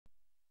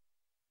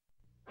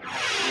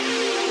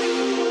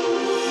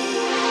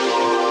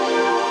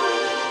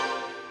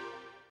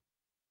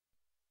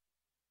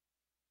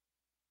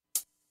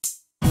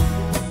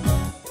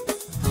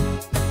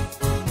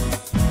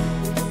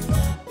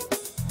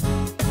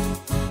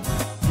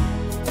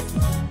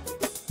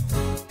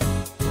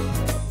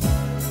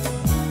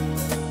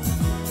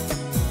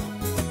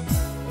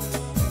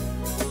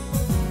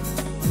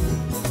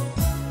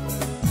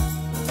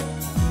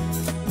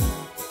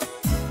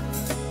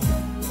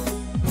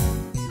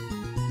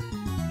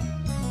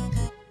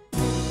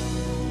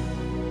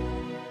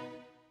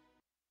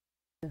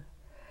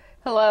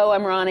Hello,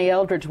 I'm Ronnie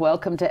Eldridge.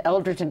 Welcome to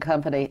Eldridge &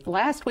 Company.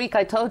 Last week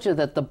I told you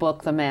that the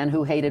book, The Man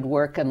Who Hated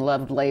Work and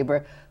Loved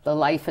Labor, The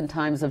Life and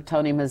Times of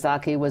Tony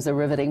Mazzocchi, was a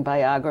riveting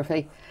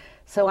biography.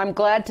 So I'm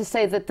glad to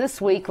say that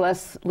this week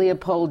Les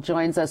Leopold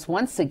joins us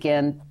once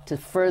again to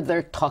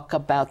further talk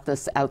about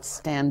this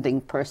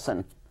outstanding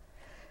person.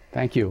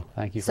 Thank you.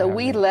 Thank you for So having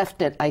we me.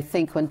 left it, I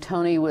think, when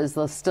Tony was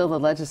still the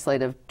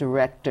legislative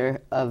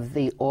director of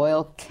the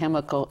Oil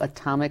Chemical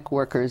Atomic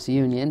Workers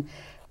Union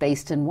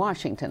based in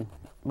Washington,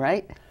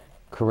 right?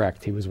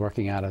 Correct. He was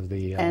working out of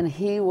the... And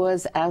he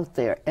was out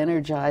there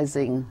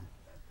energizing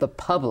the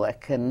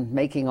public and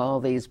making all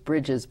these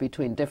bridges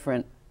between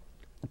different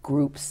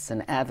groups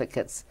and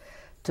advocates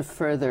to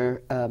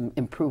further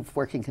improve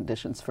working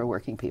conditions for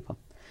working people.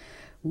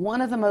 One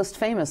of the most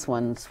famous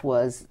ones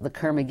was the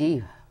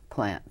Kerr-McGee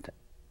plant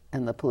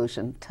and the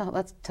pollution. Tell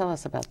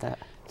us about that.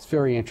 It's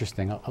very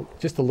interesting.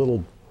 Just a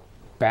little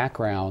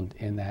background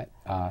in that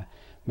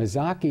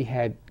Mazzocchi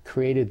had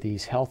created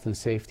these health and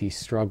safety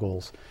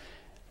struggles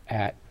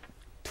at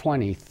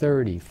 20,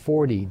 30,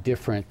 40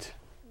 different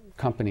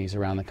companies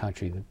around the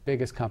country, the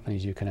biggest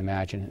companies you can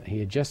imagine. He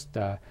had just...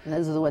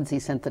 those are the ones he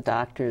sent the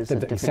doctors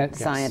and different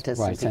scientists.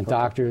 Right, and sent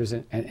doctors,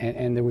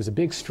 and there was a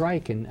big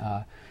strike in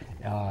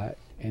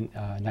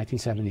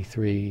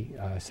 1973,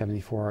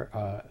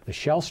 74, the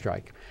Shell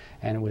strike,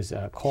 and it was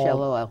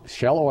called...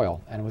 Shell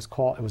Oil, and it was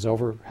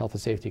over health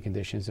and safety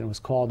conditions, and it was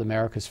called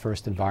America's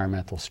First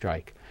Environmental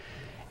Strike.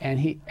 And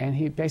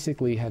he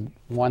basically had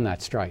won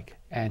that strike,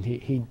 and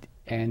he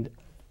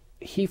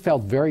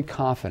felt very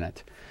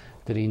confident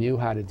that he knew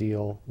how to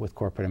deal with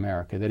corporate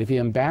America, that if he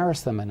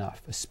embarrassed them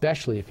enough,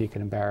 especially if he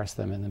could embarrass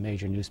them in the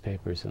major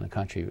newspapers in the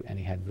country, and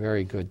he had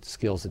very good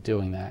skills at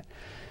doing that,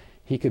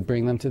 he could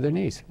bring them to their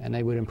knees and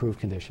they would improve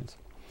conditions.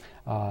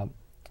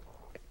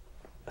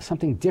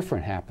 Something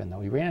different happened,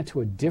 though. He ran into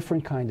a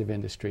different kind of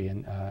industry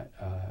in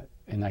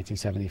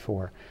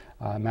 1974.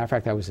 Matter of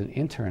fact, I was an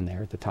intern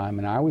there at the time,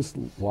 and I was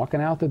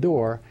walking out the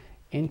door.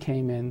 In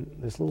came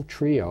this little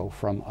trio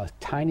from a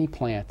tiny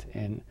plant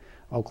in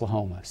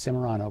Oklahoma,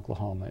 Cimarron,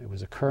 Oklahoma. It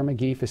was a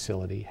Kerr-McGee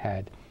facility,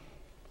 had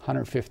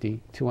 150,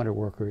 200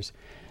 workers.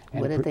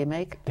 And what did they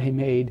make? They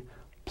made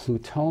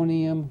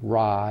plutonium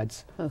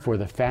rods for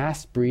the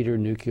fast breeder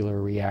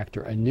nuclear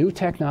reactor, a new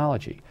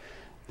technology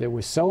that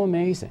was so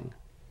amazing.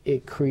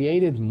 It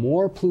created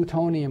more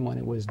plutonium when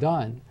it was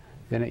done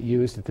than it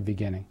used at the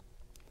beginning,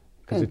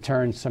 because it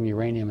turned some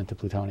uranium into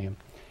plutonium.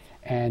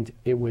 And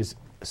it was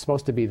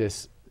supposed to be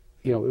this,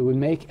 it would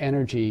make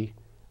energy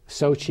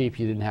so cheap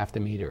you didn't have to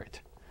meter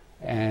it.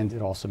 And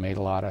it also made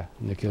a lot of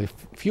nuclear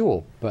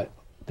fuel. But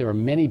there were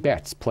many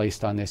bets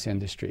placed on this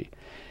industry.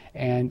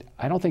 And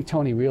I don't think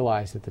Tony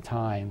realized at the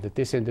time that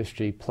this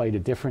industry played a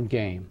different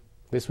game.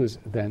 This was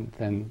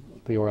than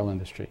the oil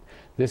industry.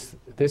 This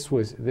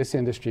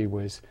industry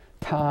was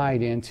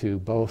tied into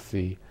both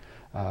the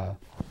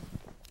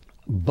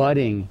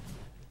budding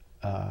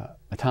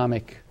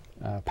atomic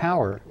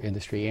power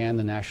industry and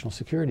the national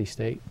security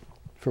state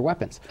for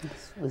weapons.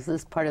 Was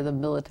this part of the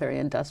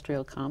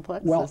military-industrial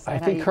complex? Well, I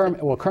think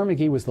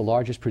Kerr-McGee was the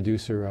largest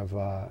producer of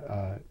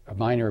a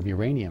miner of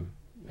uranium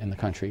in the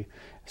country,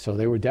 so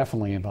they were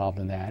definitely involved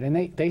in that.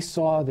 And they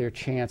saw their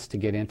chance to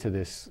get into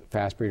this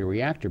fast breeder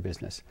reactor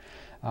business.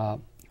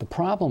 The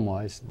problem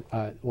was,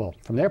 well,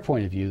 from their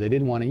point of view, they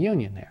didn't want a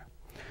union there.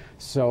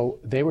 So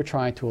they were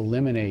trying to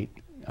eliminate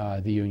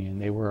the union.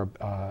 They were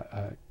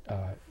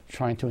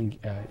trying to,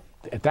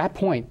 at that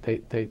point,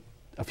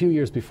 a few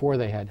years before,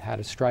 they had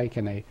a strike,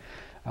 and it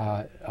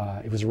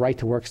was a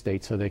right-to-work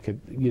state, so you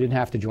didn't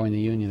have to join the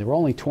union. There were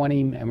only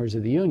 20 members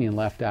of the union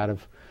left out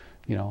of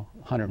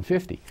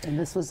 150. And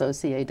this was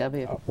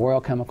OCAW.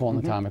 Oil Chemical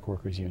and Atomic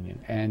Workers Union.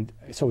 And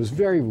so it was a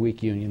very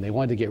weak union. They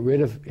wanted to get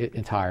rid of it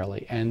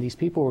entirely. And these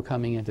people were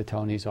coming into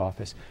Tony's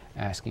office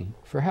asking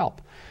for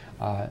help.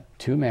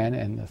 Two men,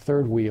 and the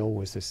third wheel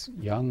was this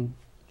young,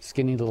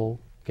 skinny little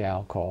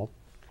gal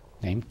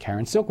named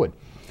Karen Silkwood.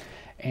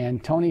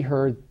 And Tony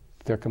heard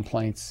their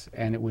complaints,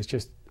 and it was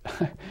just,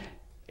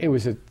 it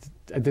was a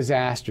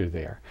disaster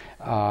there.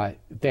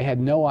 They had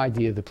no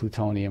idea that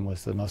plutonium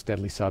was the most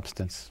deadly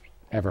substance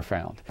ever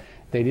found.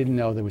 They didn't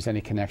know there was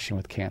any connection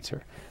with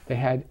cancer. They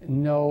had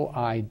no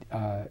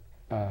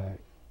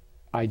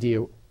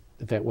idea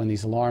that when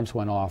these alarms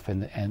went off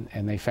and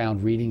they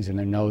found readings in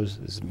their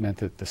noses meant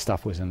that the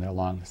stuff was in their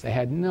lungs. They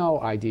had no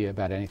idea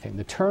about anything.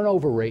 The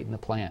turnover rate in the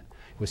plant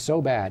was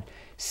so bad,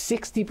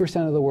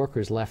 60% of the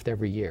workers left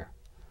every year.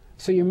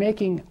 So you're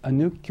making a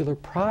nuclear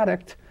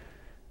product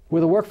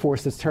with a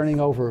workforce that's turning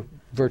over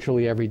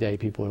virtually every day.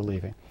 People are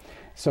leaving.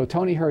 So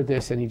Tony heard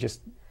this, and he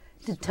just...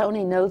 Did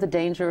Tony know the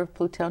danger of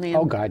plutonium?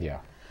 Oh, God,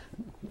 yeah.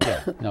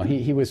 No,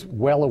 he was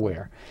well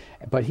aware.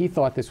 But he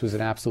thought this was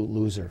an absolute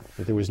loser,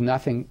 that there was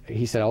nothing.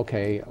 He said,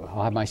 okay,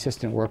 I'll have my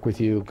assistant work with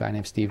you, a guy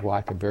named Steve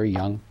Watt, a very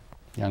young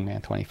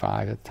man,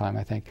 25 at the time,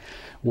 I think,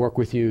 work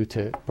with you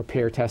to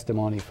prepare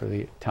testimony for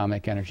the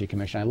Atomic Energy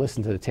Commission. I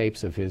listened to the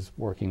tapes of his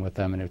working with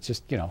them, and it's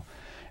just,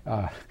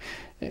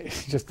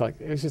 it's just like,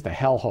 it was just a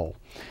hellhole.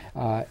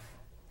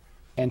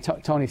 And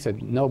Tony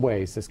said, no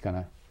way is this going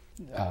to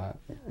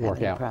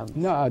work out. Problems.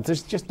 No,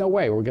 there's just no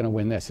way we're going to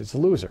win this. It's a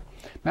loser.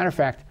 Matter of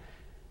fact,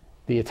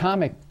 the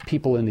atomic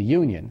people in the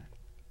union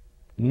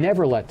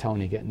never let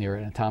Tony get near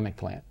an atomic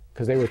plant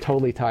because they were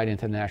totally tied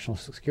into the national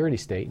security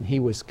state, and he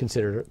was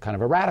considered kind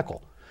of a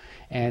radical.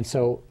 And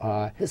so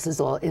this is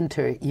all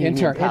inter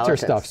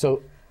stuff.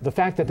 So the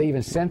fact that they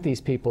even sent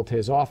these people to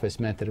his office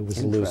meant that it was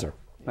a loser.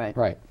 Right.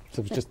 Right.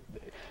 So it was just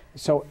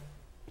so.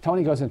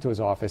 Tony goes into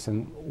his office,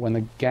 and when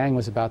the gang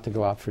was about to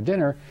go out for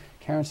dinner,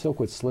 Karen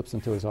Silkwood slips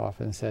into his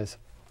office and says,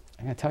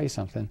 "I'm going to tell you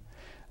something.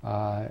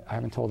 I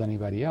haven't told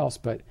anybody else,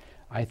 but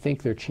I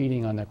think they're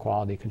cheating on their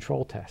quality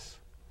control tests."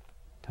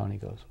 Tony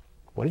goes,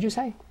 "What did you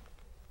say?"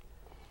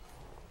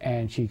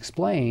 And she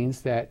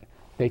explains that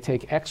they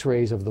take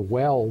X-rays of the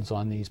welds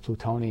on these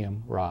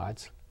plutonium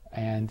rods,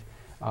 and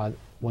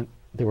when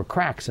there were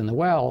cracks in the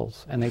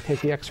welds, and they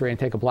take the X-ray and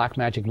take a black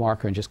magic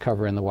marker and just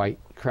cover in the white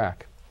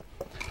crack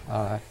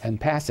and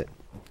pass it.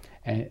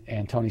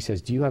 And Tony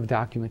says, "Do you have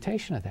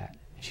documentation of that?"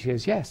 And she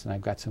says, "Yes, and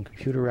I've got some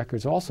computer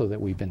records also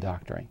that we've been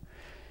doctoring."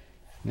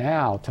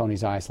 Now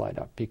Tony's eyes light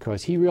up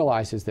because he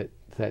realizes that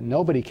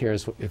nobody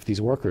cares if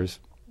these workers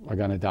are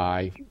going to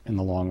die in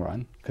the long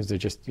run because they're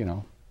just,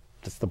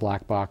 that's the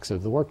black box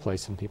of the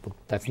workplace, and people,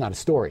 that's not a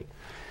story.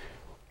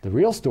 The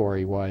real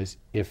story was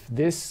if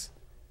this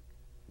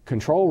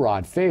control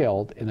rod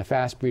failed in the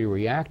fast breeder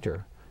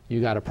reactor,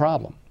 you got a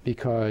problem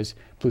because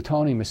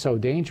plutonium is so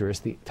dangerous.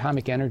 The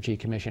Atomic Energy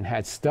Commission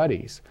had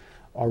studies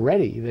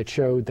already that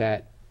showed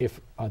that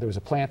if there was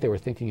a plant they were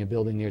thinking of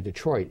building near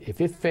Detroit,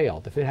 if it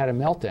failed, if it had a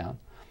meltdown,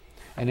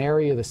 an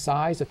area the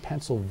size of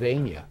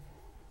Pennsylvania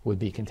would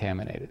be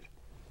contaminated.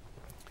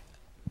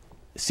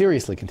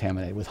 Seriously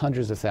contaminated with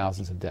hundreds of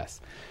thousands of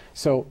deaths.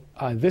 So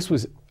this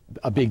was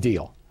a big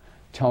deal.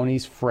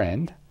 Tony's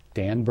friend,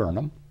 Dan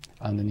Burnham,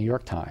 on the New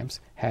York Times,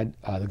 had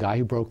the guy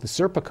who broke the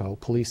Serpico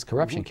police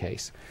corruption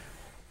case.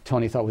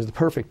 Tony thought was the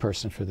perfect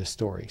person for this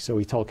story. So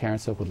he told Karen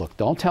Silkwood, "Look,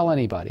 don't tell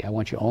anybody. I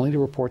want you only to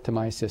report to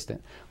my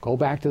assistant. Go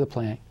back to the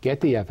plant,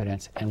 get the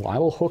evidence, and I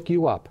will hook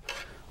you up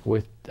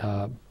with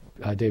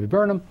David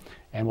Burnham,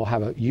 and we'll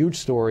have a huge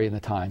story in the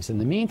Times. In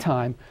the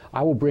meantime,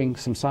 I will bring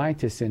some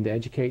scientists in to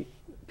educate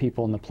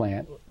people in the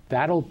plant.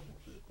 That'll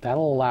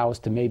allow us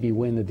to maybe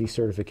win the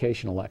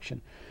decertification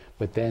election.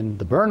 But then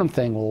the Burnham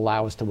thing will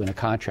allow us to win a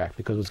contract,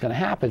 because what's going to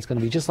happen, it's going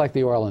to be just like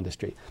the oil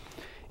industry.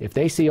 If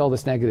they see all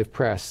this negative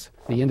press,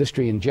 the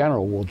industry in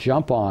general will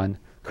jump on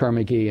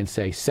Kerr-McGee and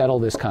say, settle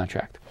this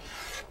contract."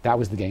 That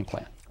was the game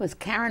plan. Was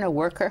Karen a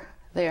worker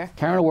there?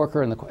 Karen a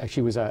worker,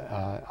 she was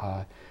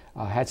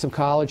had some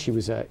college. She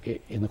was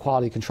in the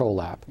quality control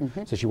lab.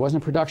 So she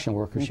wasn't a production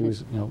worker. She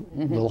was a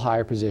little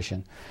higher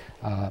position.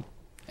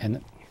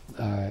 And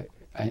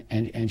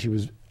she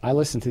was, I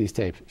listened to these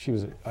tapes. She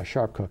was a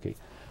sharp cookie.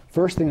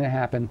 First thing that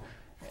happened,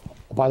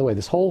 by the way,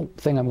 this whole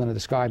thing I'm going to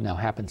describe now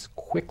happens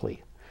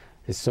quickly.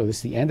 So this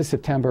is the end of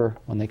September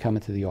when they come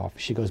into the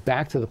office. She goes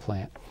back to the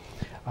plant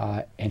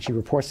and she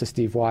reports to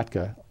Steve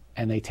Watka,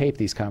 and they tape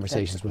these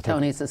conversations with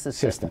Tony's her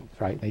assistant.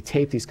 Right? They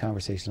tape these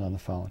conversations on the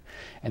phone,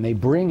 and they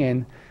bring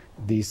in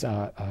these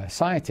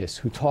scientists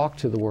who talk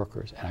to the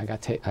workers. And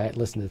I had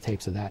listened to the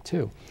tapes of that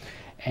too,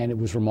 and it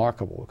was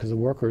remarkable because the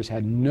workers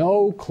had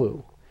no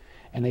clue,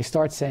 and they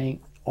start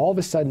saying, all of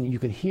a sudden you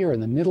could hear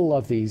in the middle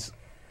of these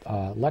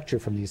lecture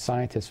from these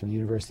scientists from the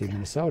University of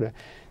Minnesota,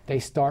 they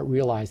start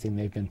realizing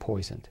they've been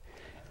poisoned.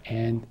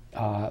 And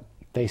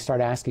they start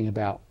asking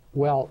about,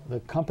 well, the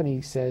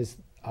company says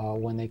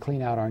when they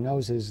clean out our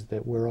noses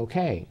that we're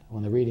okay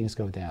when the readings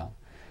go down.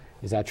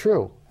 Is that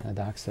true? And the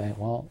doc's saying,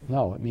 well,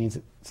 no, it means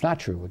it's not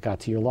true. It got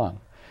to your lung.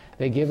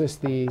 They give us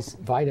these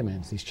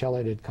vitamins, these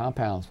chelated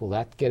compounds. Will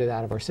that get it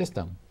out of our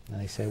system? And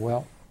they say,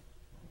 well,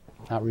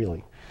 not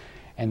really.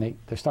 And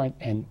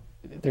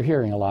they're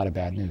hearing a lot of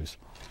bad news.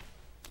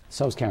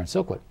 So is Karen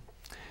Silkwood.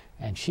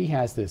 And she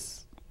has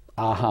this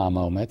aha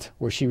moment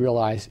where she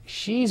realized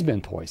she's been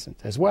poisoned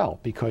as well,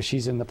 because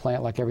she's in the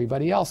plant like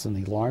everybody else, and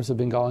the alarms have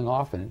been going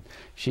off, and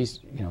she's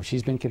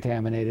been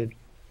contaminated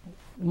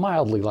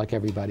mildly like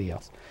everybody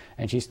else,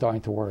 and she's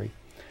starting to worry.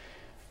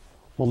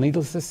 Well,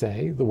 needless to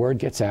say, the word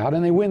gets out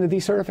and they win the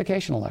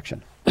decertification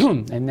election.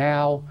 And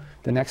now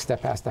the next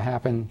step has to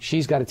happen.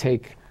 She's got to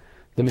take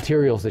the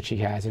materials that she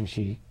has, and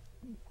she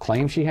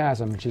claims she has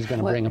them, and she's going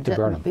to bring them to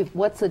Burnham.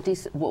 What was the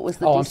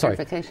decertification? I'm sorry.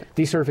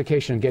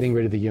 Decertification, getting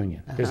rid of the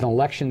union. There's an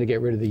election to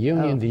get rid of the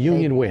union. The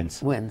union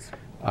wins.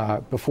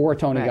 Before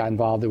Tony got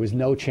involved, there was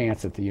no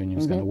chance that the union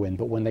was going to win.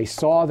 But when they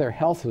saw their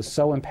health was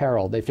so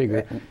imperiled, they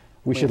figured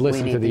we should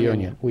listen to the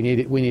union. We need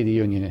a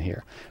union in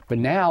here. But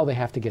now they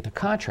have to get the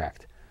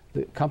contract.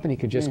 The company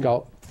could just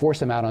go force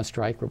them out on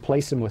strike,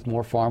 replace them with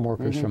more farm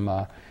workers from,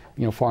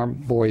 farm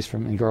boys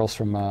and girls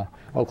from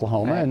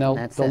Oklahoma, and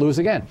they'll lose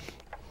again.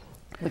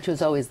 Which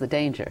was always the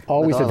danger.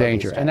 Always the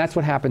danger, and that's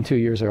what happened 2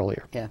 years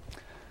earlier. Yeah.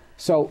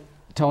 So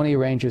Tony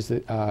arranges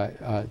that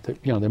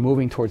they're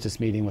moving towards this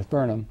meeting with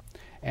Burnham,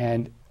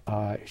 and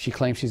she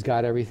claims she's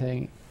got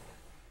everything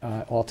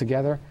all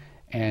together,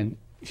 and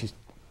she's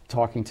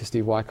talking to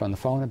Steve Watka on the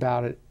phone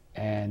about it.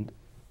 And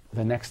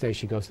the next day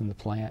she goes in the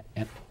plant,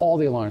 and all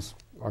the alarms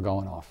are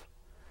going off.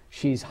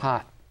 she's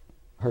hot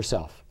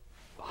herself,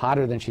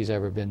 hotter than she's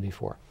ever been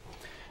before.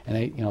 And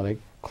they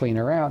clean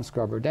her out and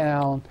scrub her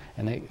down,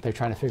 and they're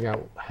trying to figure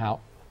out how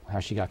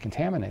she got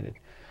contaminated.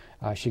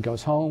 She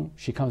goes home,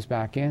 she comes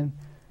back in,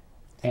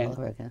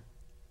 and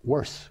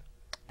worse.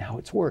 Now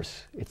it's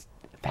worse. It's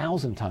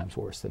 1,000 times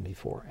worse than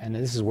before. And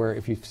this is where,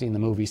 if you've seen the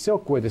movie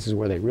Silkwood, this is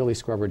where they really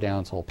scrub her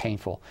down. It's all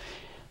painful.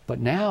 But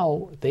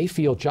now they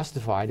feel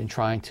justified in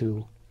trying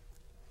to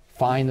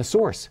find the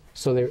source.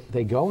 So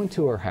they go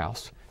into her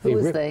house. Who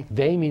is they?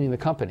 They meaning the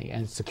company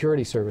and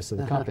security service of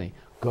the company.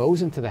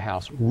 Goes into the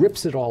house,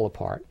 rips it all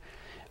apart.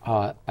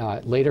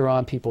 Later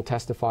on, people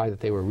testify that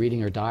they were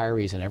reading her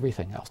diaries and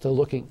everything else. They're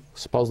looking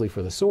supposedly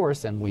for the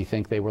source, and we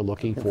think they were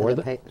looking for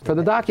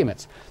the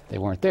documents. They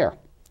weren't there.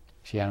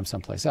 She had them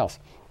someplace else.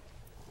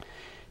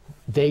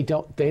 They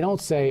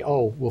don't say,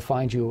 oh, we'll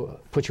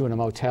put you in a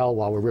motel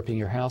while we're ripping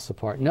your house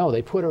apart. No,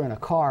 they put her in a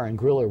car and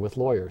grill her with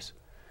lawyers,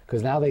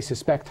 because now they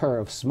suspect her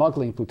of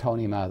smuggling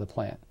plutonium out of the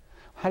plant.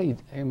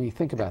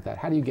 Think about that.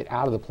 How do you get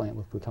out of the plant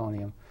with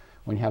plutonium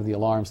when you have the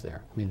alarms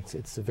there? I mean,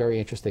 it's a very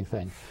interesting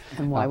thing.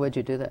 And why would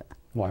you do that?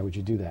 Why would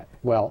you do that?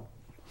 Well,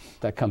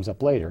 that comes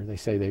up later. They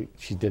say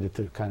she did it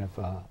to kind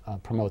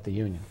of promote the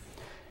union.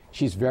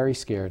 She's very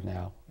scared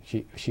now.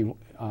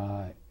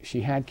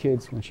 She had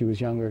kids when she was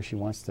younger. She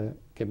wants to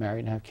get married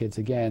and have kids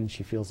again.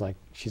 She feels like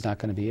she's not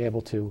going to be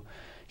able to.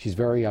 She's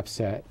very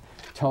upset.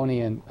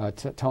 Tony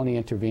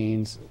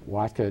intervenes.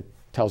 Watka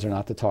tells her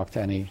not to talk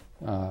to any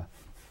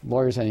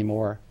lawyers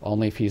anymore,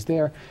 only if he's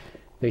there.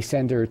 They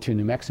send her to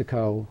New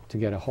Mexico to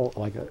get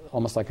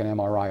almost like an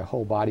MRI, a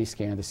whole body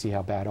scan to see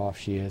how bad off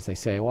she is. They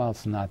say, well,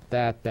 it's not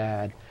that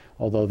bad,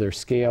 although their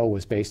scale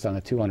was based on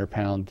a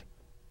 200-pound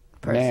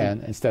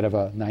man instead of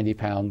a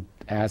 90-pound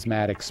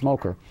asthmatic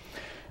smoker.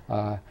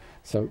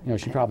 So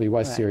she probably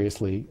was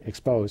seriously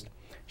exposed.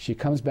 She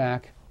comes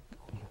back.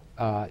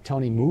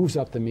 Tony moves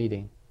up the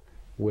meeting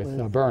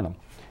with Burnham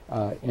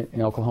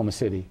in Oklahoma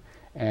City,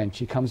 and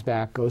she comes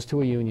back, goes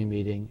to a union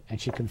meeting, and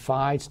she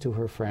confides to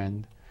her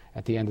friend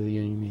at the end of the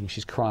union meeting.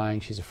 She's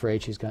crying. She's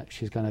afraid she's going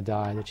to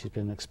die, that she's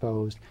been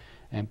exposed,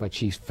 but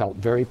she felt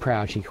very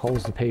proud. She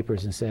holds the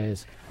papers and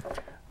says,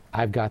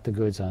 "I've got the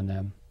goods on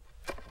them."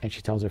 And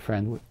she tells her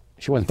friend,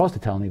 she wasn't supposed to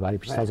tell anybody,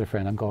 but she tells her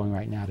friend, "I'm going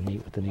right now to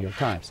meet with the New York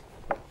Times."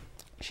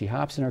 She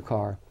hops in her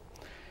car,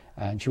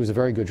 and she was a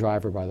very good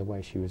driver, by the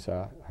way. She was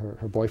her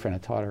boyfriend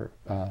had taught her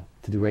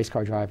to do race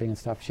car driving and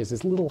stuff. She has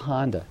this little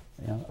Honda,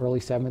 early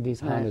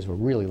 70s. Hondas were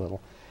really little.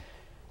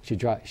 She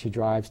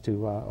drives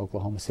to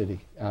Oklahoma City.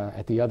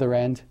 At the other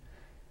end,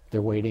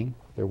 they're waiting.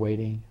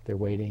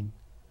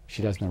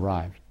 She doesn't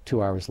arrive.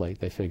 2 hours late.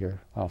 They figure,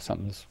 oh,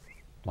 something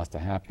must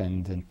have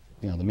happened, and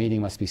the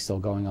meeting must be still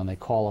going on. They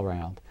call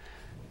around.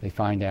 They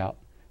find out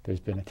there's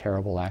been a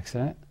terrible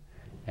accident,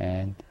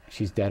 and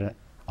she's dead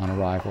on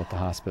arrival at the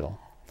hospital.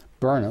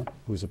 Burnham,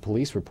 who's a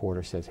police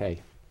reporter, says,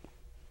 hey,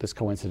 this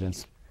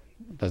coincidence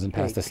doesn't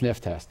pass the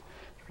sniff test.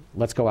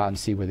 Let's go out and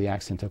see where the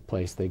accident took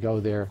place. They go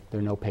there. There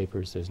are no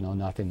papers. There's no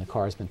nothing. The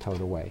car's been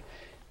towed away.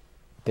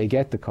 They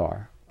get the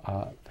car.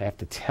 They have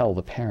to tell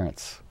the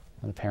parents,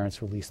 and the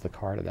parents release the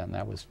car to them.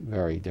 That was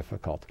very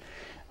difficult.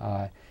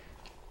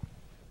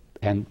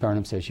 And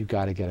Burnham says, you've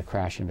got to get a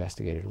crash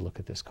investigator to look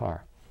at this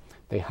car.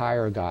 They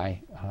hire a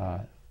guy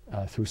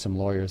through some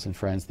lawyers and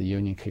friends. The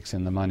union kicks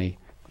in the money.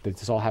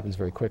 This all happens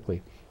very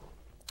quickly.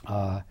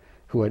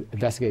 Who had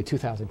investigated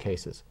 2,000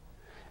 cases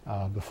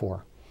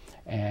before.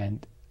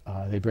 And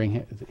they bring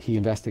him, he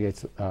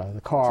investigates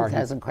the car.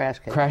 2,000 crash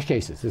cases. Crash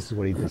cases. This is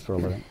what he did for a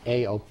living.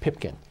 A.O.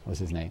 Pipkin was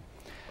his name.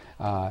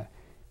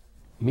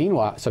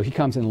 Meanwhile, so he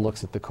comes in and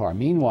looks at the car.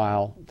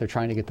 Meanwhile, they're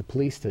trying to get the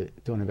police to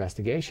do an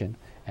investigation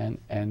and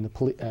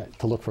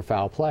to look for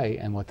foul play.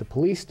 And what the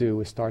police do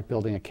is start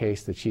building a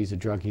case that she's a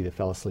druggie that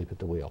fell asleep at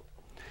the wheel.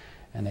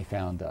 And they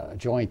found a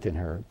joint in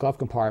her glove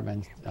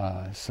compartment,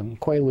 some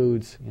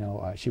Quaaludes.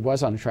 She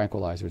was on a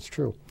tranquilizer, it's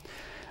true.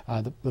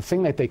 The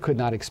thing that they could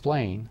not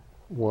explain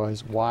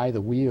was why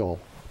the wheel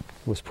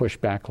was pushed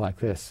back like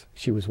this.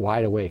 She was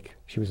wide awake.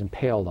 She was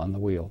impaled on the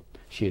wheel.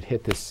 She had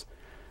hit this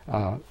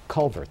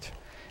culvert.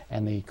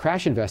 And the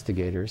crash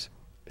investigators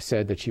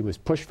said that she was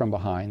pushed from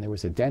behind. There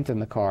was a dent in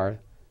the car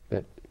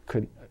that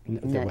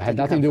had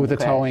nothing to do with the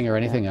towing or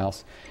anything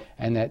else,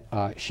 and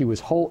that she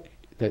was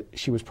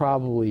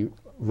probably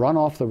run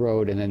off the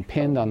road and then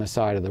pinned on the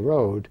side of the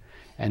road,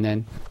 and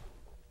then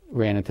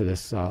ran into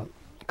this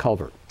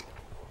culvert.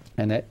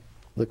 And that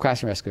the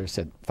crash investigator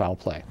said foul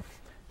play.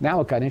 Now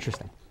it got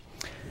interesting.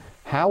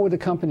 How would the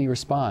company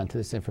respond to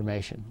this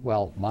information?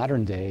 Well,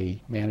 modern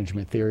day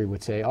management theory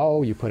would say,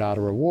 oh, you put out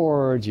a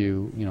reward,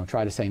 you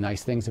try to say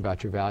nice things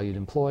about your valued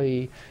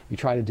employee, you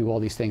try to do all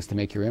these things to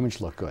make your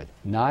image look good.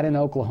 Not in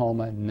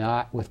Oklahoma,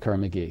 not with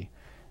Kerr-McGee.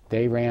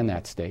 They ran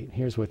that state.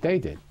 Here's what they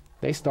did.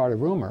 They started a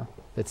rumor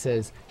that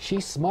says she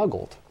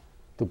smuggled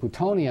the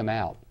plutonium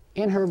out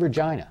in her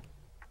vagina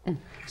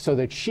so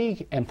that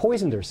and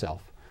poisoned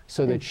herself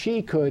so that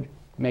she could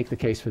make the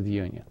case for the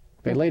union.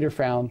 They later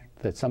found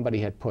that somebody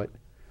had put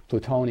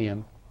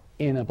plutonium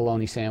in a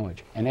bologna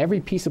sandwich. And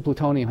every piece of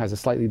plutonium has a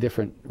slightly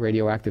different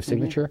radioactive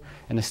signature,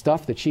 and the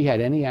stuff that she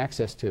had any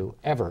access to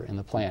ever in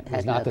the plant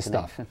was not the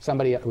stuff.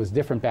 Somebody, it was a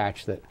different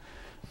batch that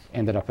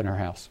ended up in her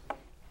house.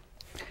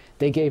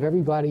 They gave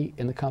everybody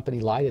in the company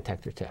lie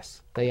detector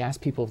tests. They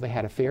asked people if they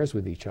had affairs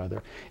with each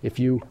other. If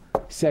you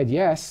said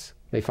yes,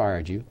 they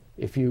fired you.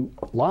 If you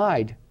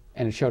lied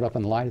and it showed up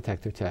on the lie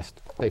detector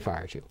test, they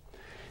fired you.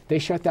 They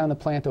shut down the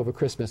plant over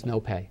Christmas, no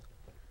pay,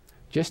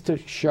 just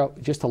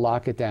to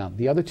lock it down.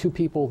 The other 2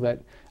 people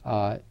that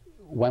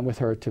went with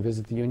her to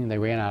visit the union, they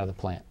ran out of the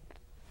plant.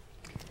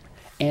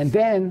 And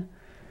then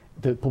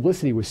the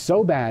publicity was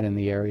so bad in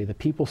the area that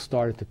people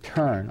started to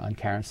turn on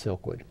Karen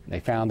Silkwood. They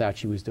found out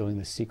she was doing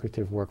this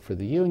secretive work for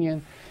the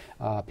union.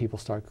 People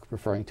started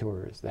referring to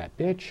her as that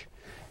bitch,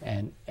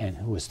 and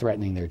who was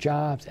threatening their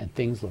jobs, and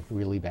things looked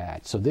really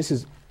bad. So this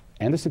is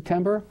end of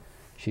September.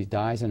 She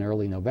dies in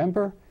early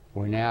November.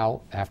 We're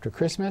now after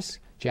Christmas,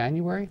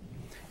 January,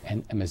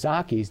 and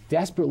Mazzocchi's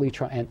desperately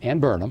trying,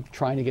 and Burnham,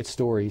 trying to get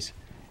stories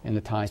in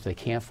the Times, but they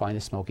can't find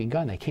a smoking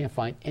gun. They can't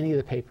find any of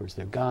the papers.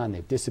 They're gone.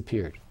 They've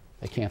disappeared.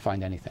 They can't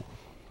find anything.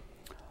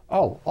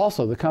 Oh,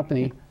 also, the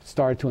company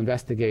started to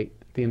investigate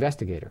the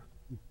investigator.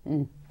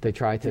 They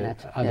tried to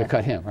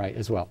undercut him, right,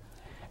 as well.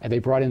 And they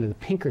brought in the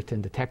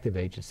Pinkerton Detective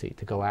Agency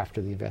to go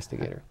after the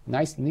investigator.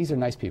 Nice, and these are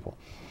nice people.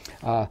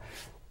 And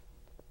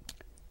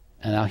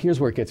now here's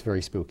where it gets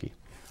very spooky.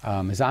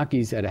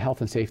 Mazzocchi's at a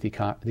health and safety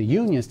the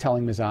union's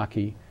telling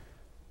Mazzocchi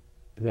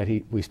that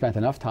we spent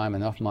enough time,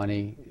 enough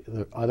money,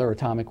 the other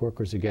atomic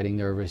workers are getting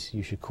nervous,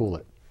 you should cool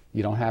it.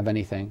 You don't have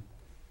anything,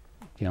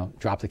 you know,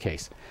 drop the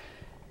case.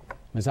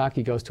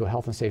 Mazzocchi goes to a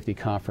health and safety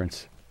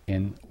conference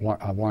in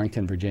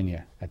Warrenton,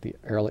 Virginia, at the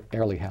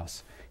Early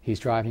House. He's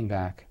driving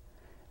back,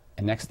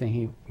 and next thing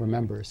he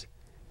remembers,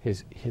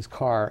 his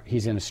car,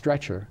 he's in a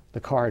stretcher,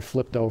 the car had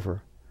flipped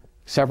over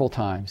several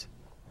times.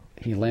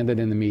 He landed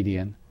in the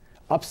median,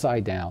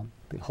 upside down.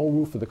 The whole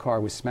roof of the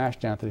car was smashed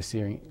down to the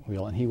steering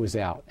wheel, and he was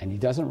out. And he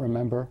doesn't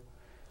remember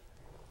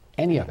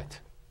any of it.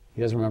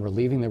 He doesn't remember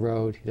leaving the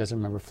road. He doesn't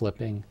remember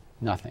flipping,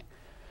 nothing.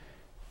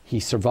 He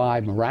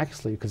survived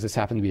miraculously because this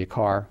happened to be a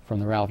car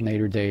from the Ralph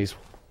Nader days.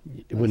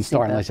 It wouldn't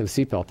start unless you had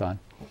a seatbelt on.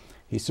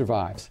 He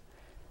survives.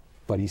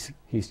 But he's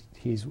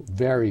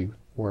very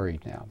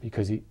worried now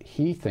because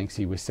he thinks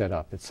he was set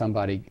up, that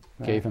somebody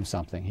gave him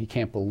something. He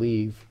can't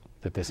believe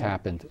that this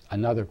happened.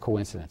 Another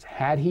coincidence.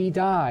 Had he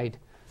died,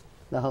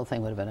 the whole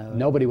thing would have been over.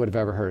 Nobody would have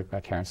ever heard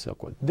about Karen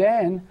Silkwood.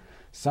 Then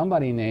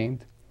somebody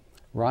named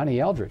Ronnie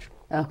Eldridge.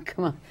 Oh,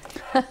 come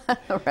on.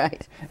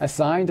 Right.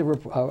 Assigned a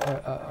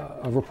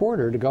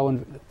reporter to go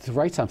and to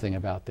write something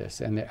about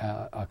this. And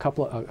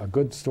a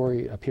good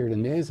story appeared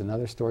in Ms.,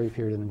 another story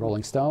appeared in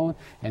Rolling Stone,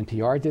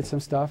 NPR did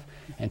some stuff.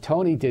 And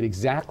Tony did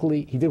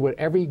he did what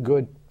every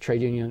good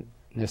trade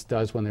unionist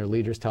does when their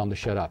leaders tell them to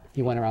shut up.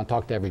 He went around and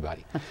talked to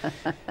everybody.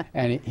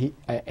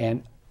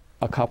 And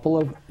a couple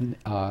of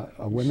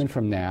women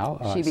from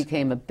now. She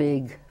became a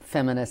big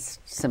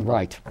feminist symbol.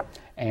 Right.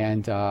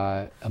 And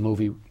a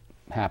movie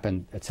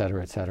happened, et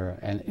cetera, et cetera.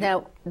 And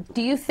now,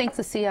 do you think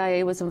the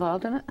CIA was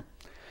involved in it?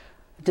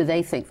 Do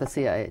they think the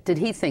CIA? Did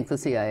he think the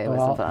CIA was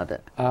involved in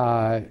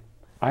it?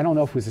 I don't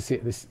know if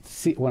it was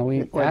when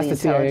we asked the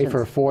CIA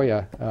for a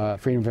FOIA,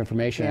 Freedom of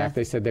Information Act,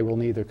 they said they will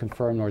neither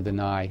confirm nor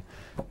deny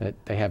that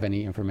they have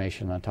any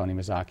information on Tony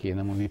Mazzocchi. And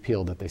then when we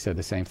appealed it, they said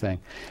the same thing.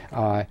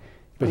 But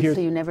so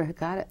you never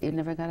got it? You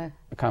never got a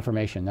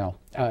confirmation? No.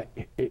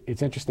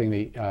 It's interesting.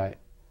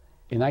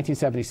 In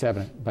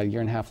 1977, about a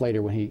year and a half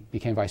later, when he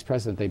became vice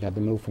president, they'd had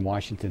to move from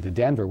Washington to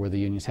Denver, where the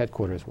union's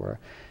headquarters were.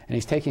 And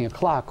he's taking a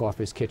clock off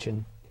his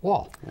kitchen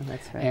wall. Oh,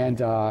 that's right.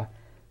 And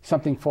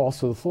something falls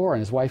to the floor, and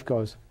his wife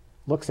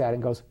looks at it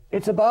and goes,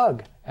 "It's a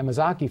bug." And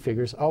Mazzocchi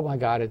figures, "Oh my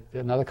God,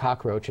 another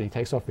cockroach," and he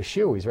takes off his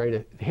shoe. He's ready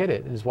to hit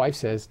it. And his wife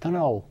says,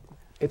 "No,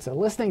 it's a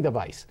listening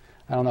device."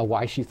 I don't know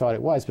why she thought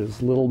it was, but it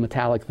was a little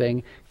metallic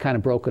thing, kind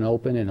of broken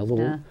open, and a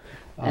little... Yeah.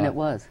 And it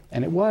was.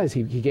 And it was.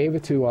 He gave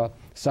it to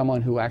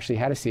someone who actually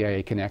had a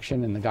CIA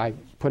connection, and the guy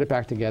put it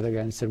back together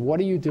again and said, "What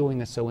are you doing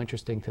that's so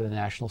interesting to the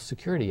National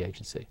Security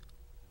Agency?"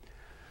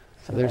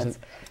 So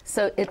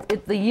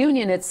the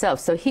union itself,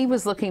 so he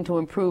was looking to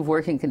improve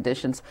working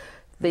conditions.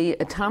 The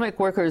atomic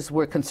workers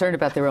were concerned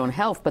about their own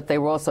health, but they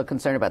were also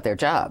concerned about their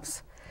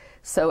jobs.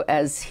 So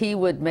as he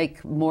would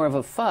make more of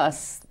a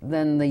fuss,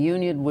 then the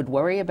union would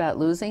worry about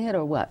losing it,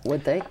 or what?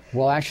 Would they?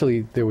 Well,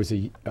 actually, there was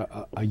a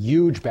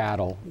huge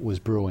battle was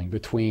brewing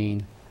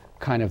between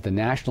kind of the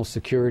national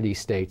security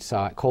state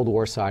side, Cold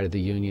War side of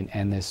the union,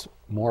 and this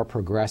more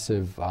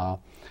progressive,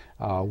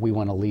 we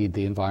want to lead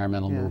the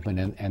environmental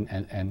movement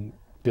and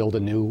build a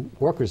new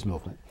workers'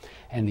 movement.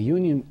 And the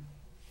union,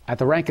 at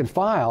the rank and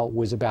file,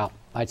 was about,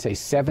 I'd say,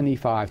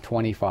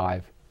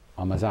 75-25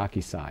 on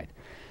Mazzocchi's side.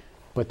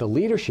 But the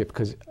leadership,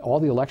 because all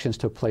the elections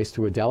took place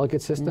through a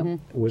delegate system,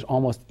 was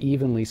almost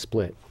evenly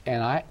split.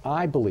 And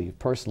I believe,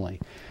 personally,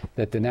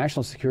 that the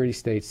national security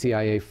state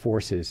CIA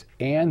forces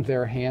and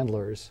their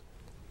handlers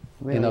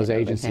in those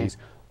agencies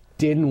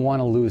didn't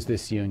want to lose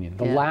this union.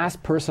 The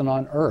last person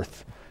on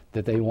earth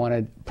that they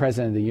wanted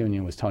president of the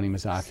union was Tony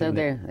Mazzocchi. So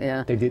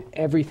they did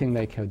everything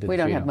they could to We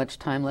don't defeat have him. much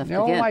time left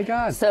Oh again. my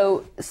God.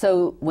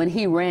 So when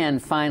he ran,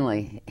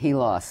 finally, he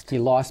lost. He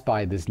lost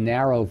by this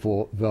narrow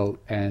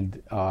vote,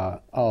 and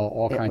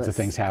all kinds of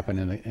things happened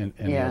in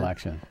the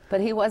election.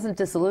 But he wasn't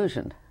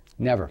disillusioned.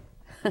 Never.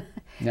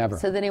 Never.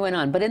 So then he went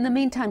on. But in the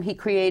meantime, he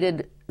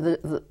created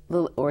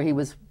or he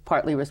was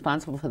partly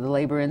responsible for the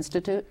Labor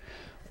Institute.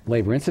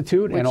 Labor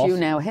Institute, which and also you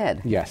now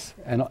head. Yes,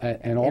 and also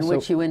in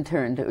which you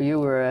interned. You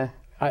were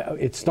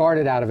it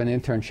started out of an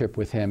internship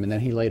with him, and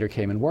then he later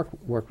came and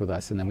worked with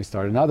us, and then we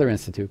started another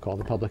institute called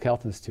the Public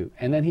Health Institute.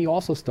 And then he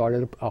also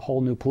started a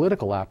whole new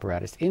political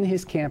apparatus. In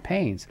his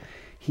campaigns,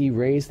 he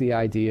raised the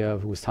idea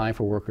of it was time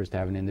for workers to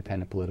have an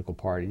independent political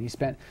party. And he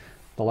spent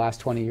the last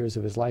 20 years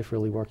of his life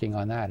really working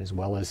on that, as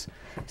well as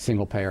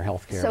single-payer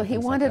health care. So he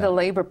wanted a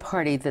Labor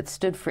Party that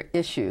stood for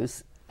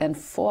issues and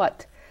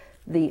fought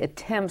the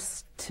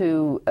attempts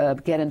to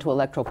get into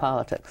electoral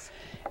politics.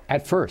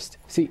 At first.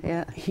 See,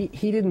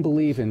 he didn't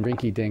believe in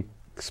rinky-dink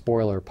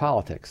spoiler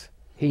politics.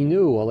 He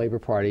knew a Labor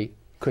Party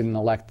couldn't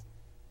elect,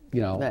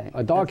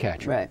 a dog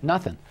catcher. Right.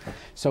 Nothing.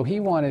 So he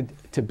wanted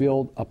to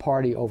build a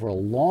party over a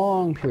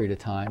long period of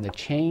time that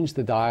changed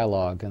the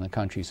dialogue in the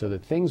country so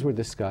that things were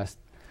discussed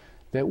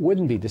that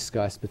wouldn't be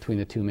discussed between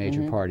the two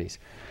major parties.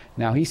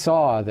 Now, he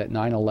saw that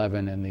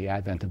 9/11 and the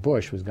advent of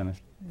Bush was going to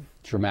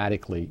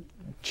dramatically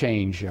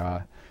change,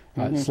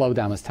 slow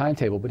down his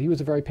timetable, but he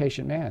was a very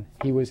patient man.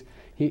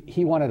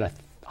 He wanted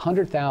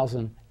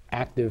 100,000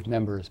 active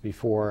members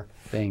before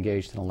they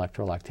engaged in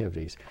electoral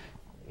activities.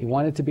 He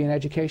wanted to be an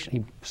education.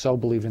 He so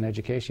believed in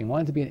education. He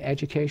wanted to be an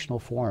educational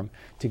forum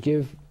to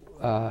give,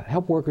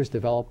 help workers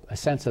develop a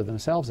sense of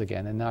themselves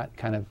again and not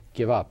kind of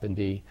give up and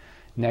be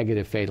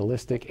negative,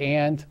 fatalistic.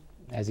 And,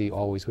 as he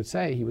always would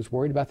say, he was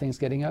worried about things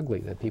getting ugly,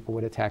 that people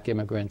would attack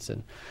immigrants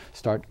and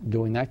start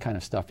doing that kind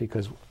of stuff,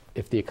 because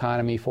if the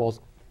economy falls,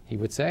 he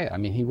would say,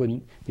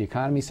 the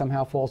economy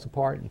somehow falls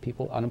apart and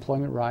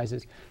unemployment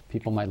rises,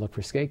 people might look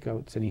for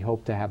scapegoats, and he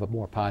hoped to have a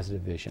more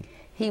positive vision.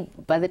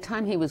 By the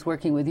time he was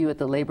working with you at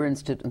the Labor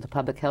Institute and the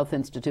Public Health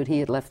Institute, he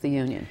had left the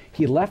union.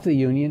 He left the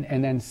union,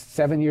 and then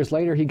 7 years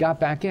later, he got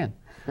back in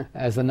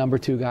as the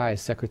 #2 guy,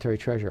 as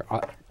Secretary-Treasurer,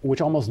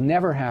 which almost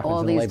never happens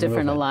all in the these labor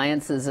different movement.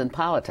 alliances in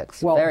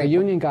politics. Well, very the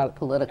union got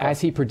political. As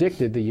he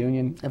predicted, the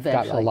union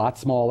got a lot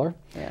smaller,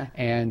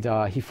 and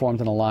he formed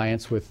an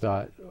alliance with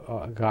a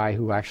guy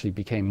who actually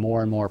became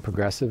more and more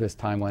progressive as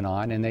time went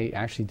on, and they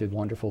actually did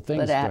wonderful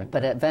things.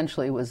 But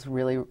eventually was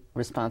really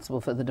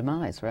responsible for the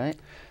demise, right?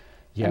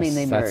 Yes, I mean,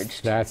 they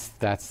merged.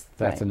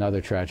 That's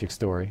another tragic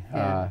story.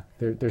 Yeah.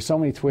 There's so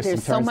many twists and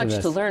There's turns so in much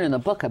this. to learn in the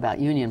book about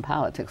union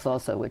politics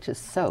also, which is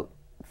so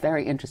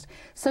very interesting.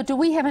 So do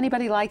we have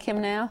anybody like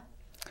him now?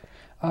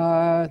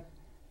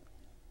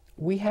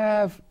 We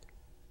have,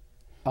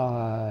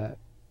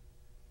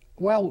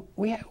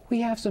 we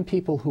have some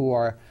people who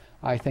are,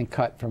 I think,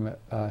 cut from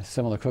a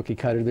similar cookie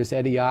cutter. There's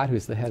Eddie Ott,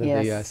 who's the head of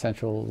the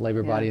Central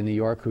Labor Body in New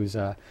York, who's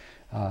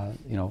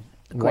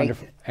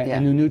wonderful,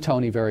 and who knew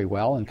Tony very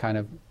well and kind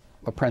of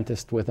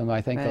apprenticed with him, I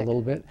think, a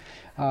little bit.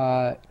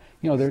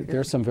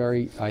 There's some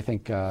very, I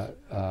think,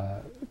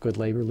 good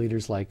labor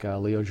leaders like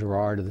Leo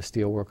Gerard of the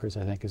Steelworkers,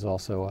 I think, is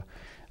also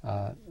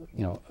a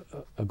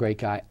great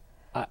guy.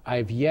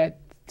 I've yet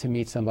to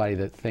meet somebody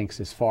that thinks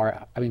as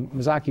far.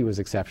 Mazzocchi was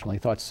exceptional. He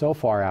thought so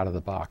far out of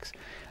the box.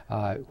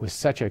 Was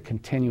such a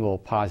continual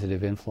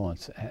positive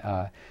influence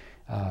that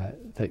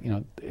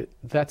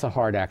that's a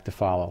hard act to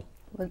follow.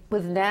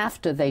 With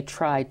NAFTA, they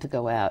tried to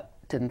go out,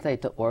 didn't they,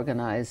 to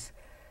organize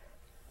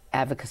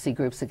advocacy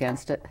groups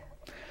against it?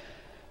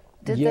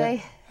 Did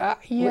they? Yeah.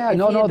 If he had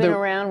been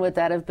around, would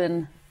that have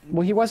been?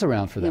 Well, he was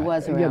around for that. He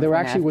was around. Yeah, there for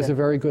actually NAFTA. was a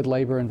very good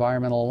labor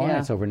environmental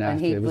alliance over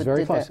NAFTA. It was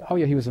very close. Oh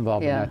yeah, he was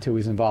involved in that too. He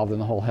was involved in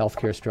the whole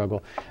healthcare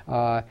struggle.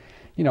 I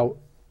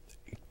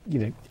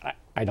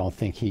don't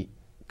think he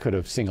could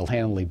have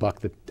single-handedly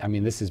bucked the.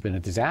 This has been a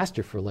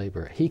disaster for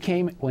labor.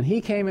 When he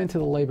came into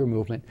the labor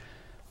movement,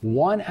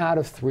 1 out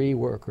of 3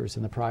 workers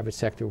in the private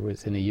sector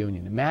was in a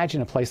union.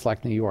 Imagine a place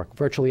like New York.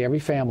 Virtually every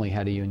family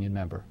had a union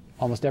member.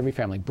 Almost every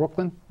family.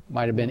 Brooklyn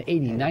might have been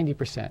 80,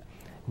 90%.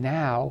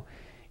 Now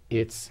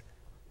it's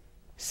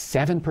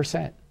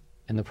 7%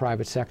 in the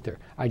private sector.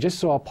 I just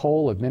saw a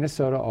poll of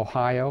Minnesota,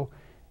 Ohio,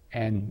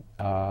 and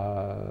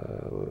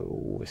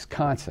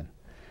Wisconsin.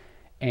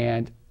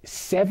 And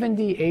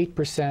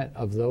 78%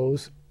 of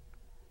those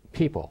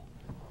people,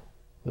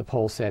 the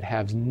poll said,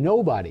 have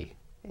nobody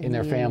in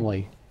their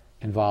family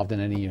involved in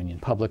any union,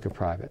 public or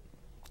private.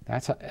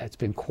 It's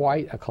been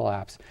quite a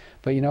collapse.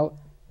 But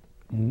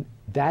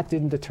that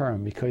didn't deter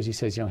him, because he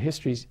says,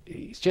 history's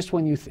it's just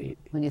when you think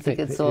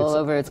it's all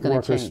over, it's going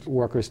to change.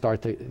 Workers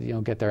start to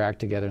get their act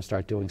together and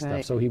start doing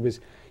stuff. So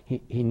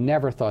he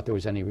never thought there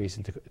was any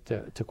reason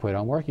to quit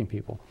on working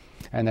people,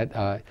 and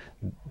that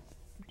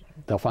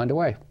they'll find a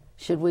way.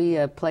 Should we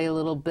play a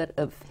little bit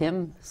of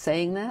him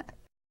saying that?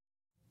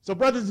 So,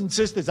 brothers and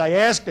sisters, I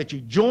ask that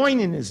you join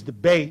in this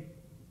debate,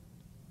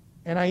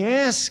 and I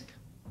ask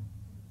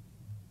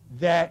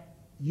that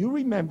you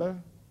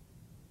remember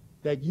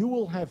that you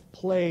will have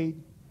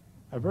played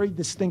a very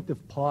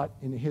distinctive part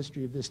in the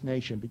history of this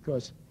nation,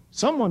 because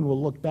someone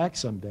will look back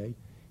someday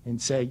and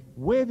say,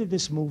 where did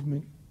this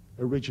movement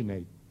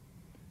originate?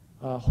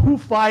 Who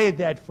fired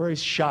that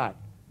first shot?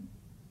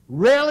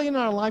 Rarely in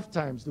our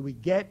lifetimes do we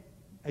get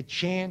a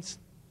chance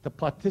to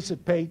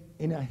participate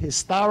in a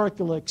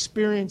historical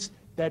experience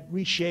that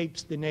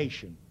reshapes the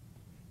nation.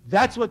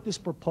 That's what this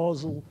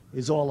proposal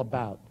is all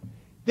about.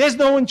 There's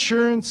no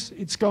insurance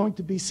it's going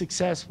to be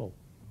successful.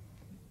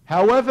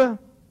 However,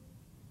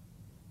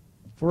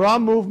 for our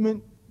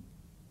movement,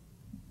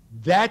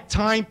 that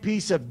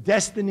timepiece of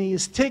destiny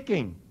is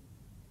ticking,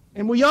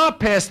 and we are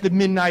past the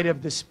midnight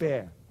of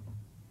despair.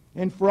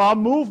 And for our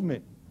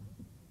movement,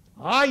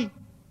 I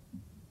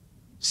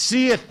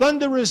see a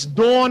thunderous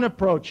dawn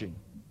approaching,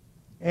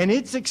 and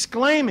it's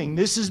exclaiming,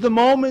 this is the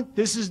moment,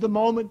 this is the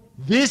moment,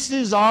 this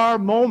is our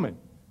moment.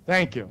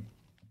 Thank you.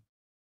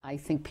 I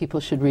think people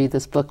should read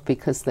this book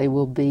because they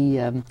will be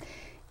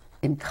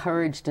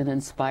encouraged and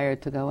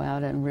inspired to go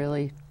out and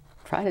really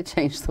try to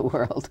change the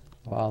world.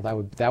 Well,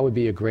 that would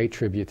be a great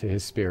tribute to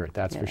his spirit,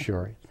 that's for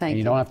sure. Thank you.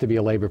 You don't have to be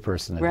a labor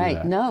person to do that.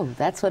 Right, no,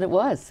 that's what it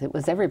was. It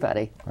was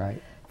everybody.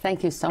 Right.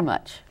 Thank you so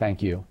much.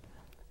 Thank you.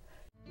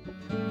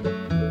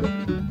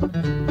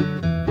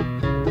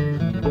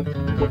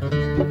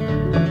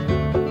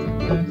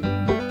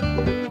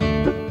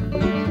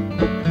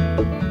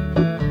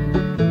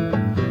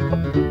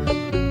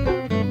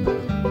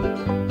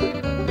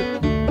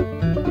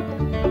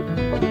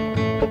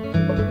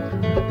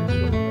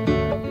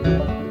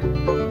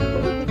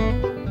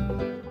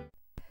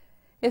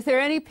 If there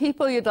are any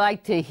people you'd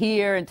like to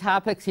hear and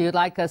topics you'd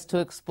like us to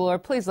explore,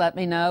 please let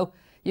me know.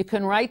 You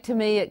can write to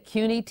me at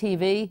CUNY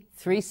TV,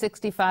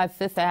 365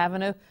 Fifth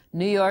Avenue,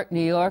 New York, New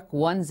York,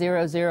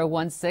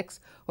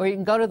 10016, or you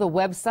can go to the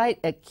website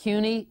at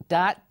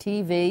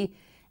cuny.tv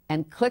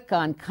and click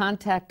on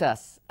Contact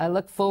Us. I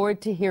look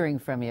forward to hearing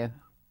from you.